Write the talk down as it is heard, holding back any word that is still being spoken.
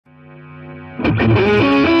What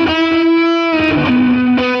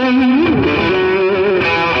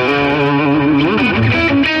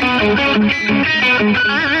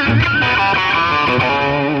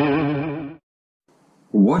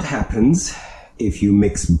happens if you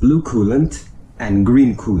mix blue coolant and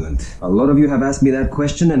green coolant? A lot of you have asked me that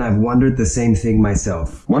question, and I've wondered the same thing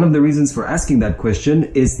myself. One of the reasons for asking that question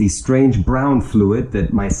is the strange brown fluid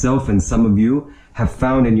that myself and some of you have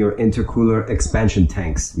found in your intercooler expansion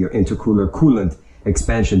tanks, your intercooler coolant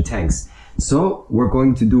expansion tanks. So we're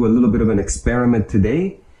going to do a little bit of an experiment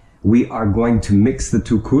today. We are going to mix the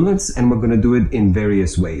two coolants, and we're going to do it in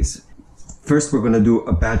various ways. First, we're going to do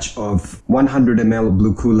a batch of 100 ml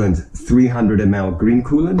blue coolant, 300 ml green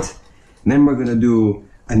coolant. Then we're going to do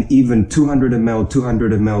an even 200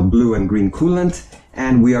 ml blue and green coolant.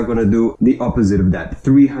 And we are going to do the opposite of that,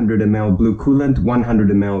 300 ml blue coolant, 100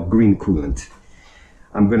 ml green coolant.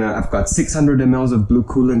 I've got 600 ml of blue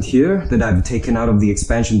coolant here that I've taken out of the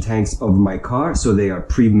expansion tanks of my car. So they are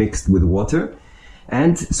pre-mixed with water.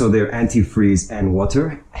 And so they're antifreeze and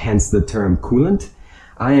water, hence the term coolant.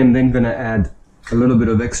 I am then going to add a little bit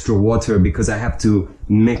of extra water because I have to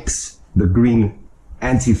mix the green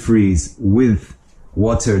antifreeze with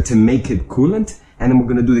water to make it coolant. And then we're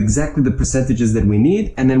going to do exactly the percentages that we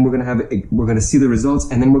need. And then we're going to see the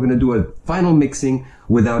results. And then we're going to do a final mixing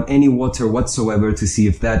without any water whatsoever to see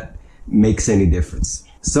if that makes any difference.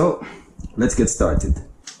 So let's get started.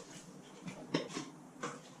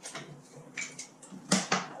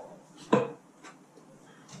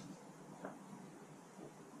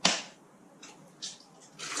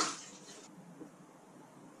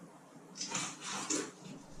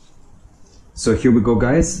 So here we go,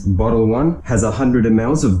 guys. Bottle 1 has 100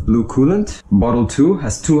 ml of blue coolant. Bottle 2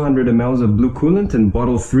 has 200 ml of blue coolant. And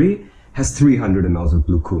bottle 3 has 300 ml of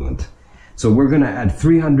blue coolant. So we're going to add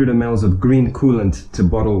 300 ml of green coolant to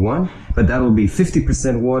bottle 1. But that'll be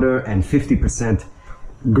 50% water and 50%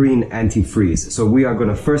 green antifreeze. So we are going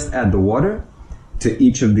to first add the water to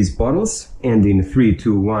each of these bottles. And in 3,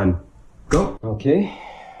 2, 1, go. Okay,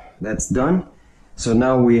 that's done. So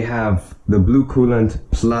now we have the blue coolant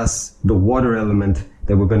plus the water element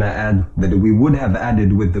that we're going to add, that we would have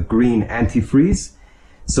added with the green antifreeze.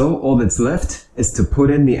 So all that's left is to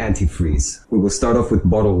put in the antifreeze. We will start off with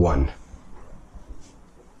bottle 1.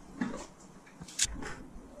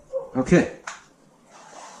 Okay,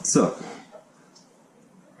 so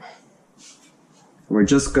we're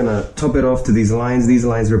just going to top it off to these lines. These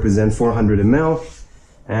lines represent 400 ml,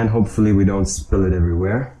 and hopefully we don't spill it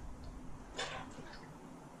everywhere.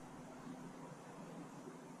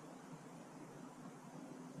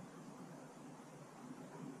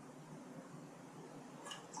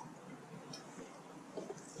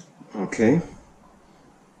 Okay,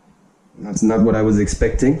 that's not what I was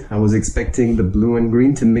expecting. I was expecting the blue and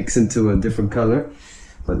green to mix into a different color,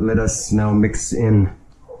 but let us now mix in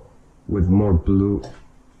with more blue.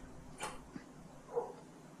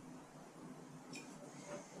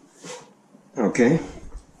 Okay,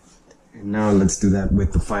 and now let's do that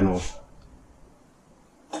with the final.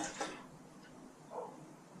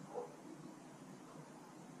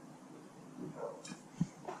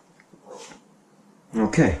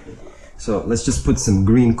 Okay, so let's just put some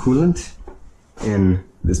green coolant in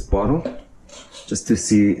this bottle just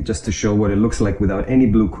to show what it looks like without any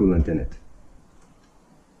blue coolant in it.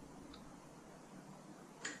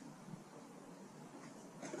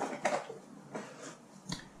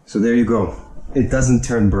 So there you go. It doesn't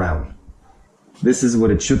turn brown. This is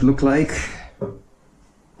what it should look like.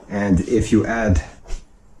 And if you add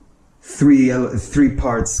three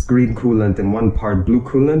parts green coolant and 1 part blue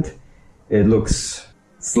coolant, it looks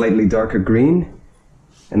slightly darker green,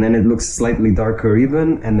 and then it looks slightly darker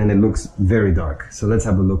even, and then it looks very dark. So let's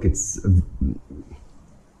have a look. It's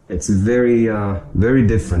very very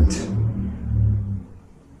different.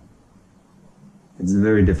 It's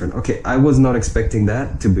very different. Okay, I was not expecting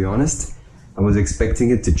that, to be honest. I was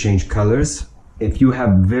expecting it to change colors. If you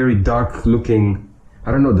have very dark looking,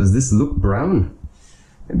 I don't know, does this look brown?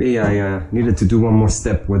 Maybe I needed to do one more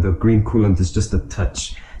step where the green coolant is just a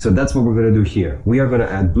touch. So that's what we're going to do here. We are going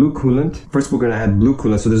to add blue coolant. First, we're going to add blue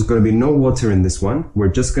coolant. So there's going to be no water in this one. We're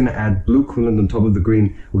just going to add blue coolant on top of the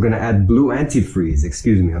green. We're going to add blue antifreeze,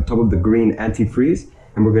 on top of the green antifreeze.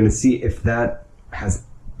 And we're going to see if that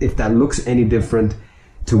looks any different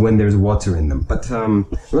to when there's water in them. But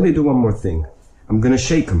let me do one more thing. I'm going to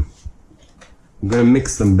shake them. I'm going to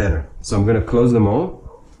mix them better. So I'm going to close them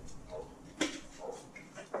all.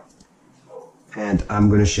 And I'm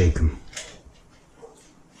going to shake them.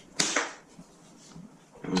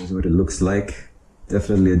 Here's what it looks like.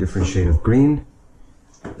 Definitely a different shade of green.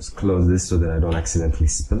 Just close this so that I don't accidentally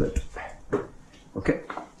spill it. Okay.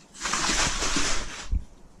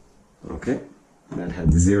 Okay, that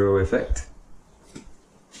had zero effect.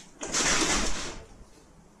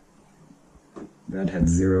 That had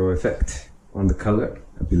zero effect on the color,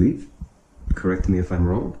 I believe. Correct me if I'm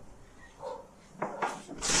wrong.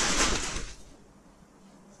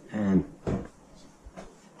 And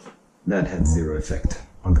that had zero effect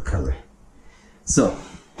on the color. So,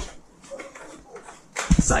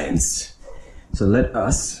 science. So let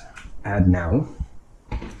us add now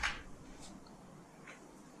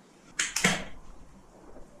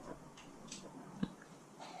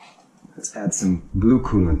let's add some blue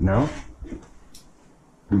coolant now.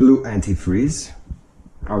 Blue antifreeze.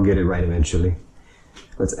 I'll get it right eventually.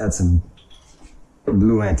 Let's add some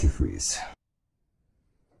blue antifreeze.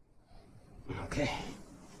 Okay.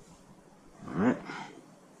 All right.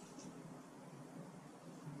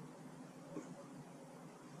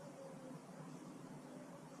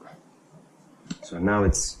 So now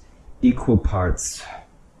it's equal parts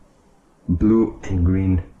blue and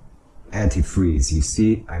green antifreeze. You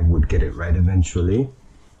see, I would get it right eventually.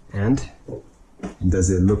 And does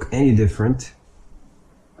it look any different?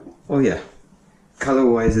 Oh yeah,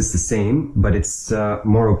 color-wise it's the same, but it's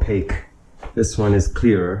more opaque. This one is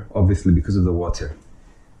clearer, obviously because of the water.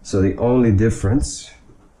 So the only difference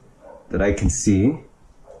that I can see,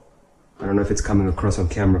 I don't know if it's coming across on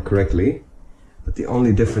camera correctly, but the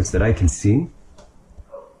only difference that I can see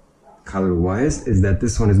color-wise is that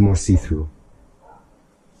this one is more see-through.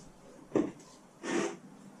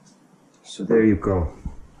 So there you go.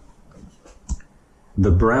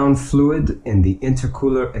 The brown fluid in the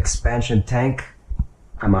intercooler expansion tank,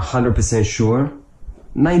 I'm 100% sure,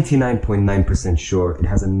 99.9% sure it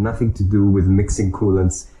has nothing to do with mixing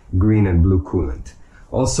coolants, green and blue coolant.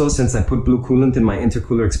 Also, since I put blue coolant in my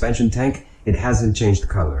intercooler expansion tank, it hasn't changed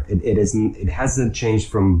color. It hasn't changed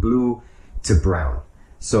from blue to brown.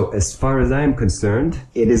 So as far as I am concerned,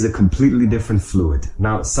 it is a completely different fluid.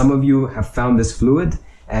 Now, some of you have found this fluid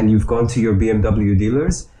and you've gone to your BMW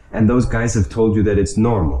dealers and those guys have told you that it's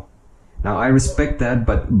normal. Now, I respect that,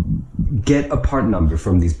 but get a part number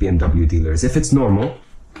from these BMW dealers. If it's normal,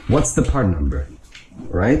 what's the part number,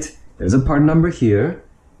 right? There's a part number here.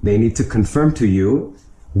 They need to confirm to you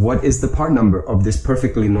what is the part number of this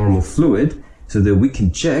perfectly normal fluid so that we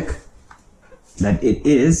can check that it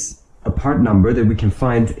is a part number that we can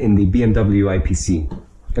find in the BMW IPC,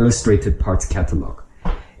 Illustrated Parts Catalog.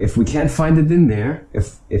 If we can't find it in there,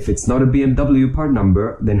 if it's not a BMW part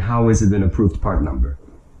number, then how is it an approved part number?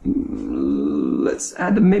 Let's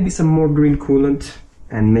add maybe some more green coolant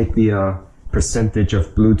and make the percentage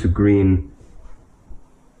of blue to green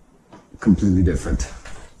completely different.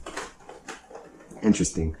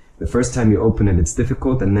 Interesting. The first time you open it, it's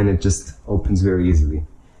difficult, and then it just opens very easily.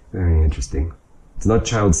 Very interesting. It's not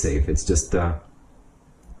child safe, it's just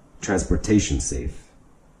transportation safe.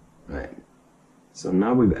 Right. So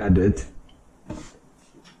now we've added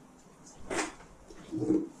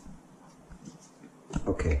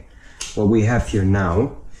okay. What we have here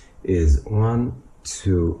now is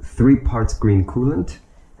 3 parts green coolant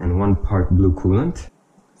and 1 part blue coolant.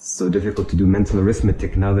 It's so difficult to do mental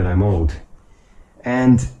arithmetic now that I'm old.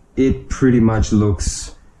 And it pretty much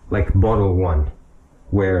looks like bottle 1,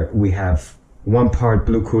 where we have 1 part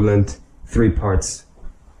blue coolant, 3 parts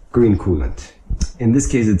green coolant. In this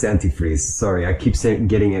case, it's antifreeze. Sorry, I keep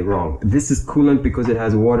getting it wrong. This is coolant because it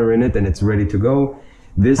has water in it and it's ready to go.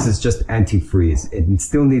 This is just antifreeze. It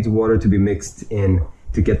still needs water to be mixed in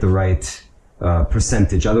to get the right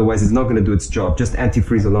percentage. Otherwise, it's not going to do its job. Just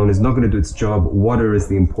antifreeze alone is not going to do its job. Water is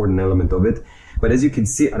the important element of it. But as you can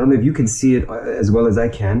see, I don't know if you can see it as well as I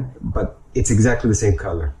can, but it's exactly the same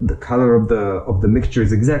color. The color of the mixture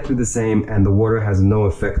is exactly the same, and the water has no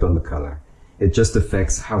effect on the color. It just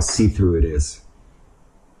affects how see-through it is.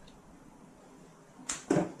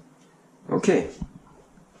 Okay.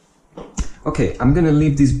 Okay, I'm gonna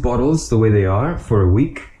leave these bottles the way they are for a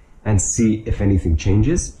week and see if anything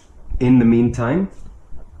changes. In the meantime,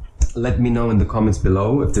 let me know in the comments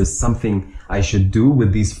below if there's something I should do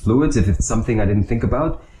with these fluids, if it's something I didn't think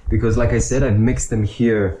about, because like I said, I've mixed them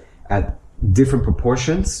here at different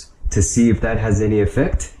proportions to see if that has any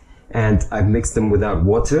effect, and I've mixed them without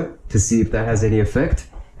water to see if that has any effect,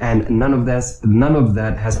 and none of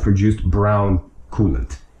that has produced brown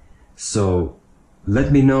coolant. So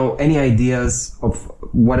let me know any ideas of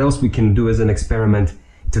what else we can do as an experiment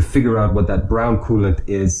to figure out what that brown coolant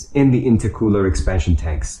is in the intercooler expansion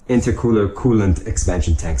tanks, intercooler coolant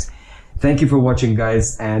expansion tanks. Thank you for watching,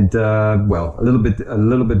 guys, and well, a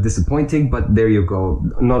little bit disappointing, but there you go.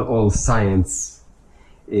 Not all science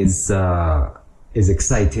is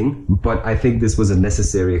exciting, but I think this was a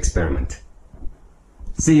necessary experiment.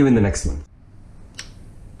 See you in the next one.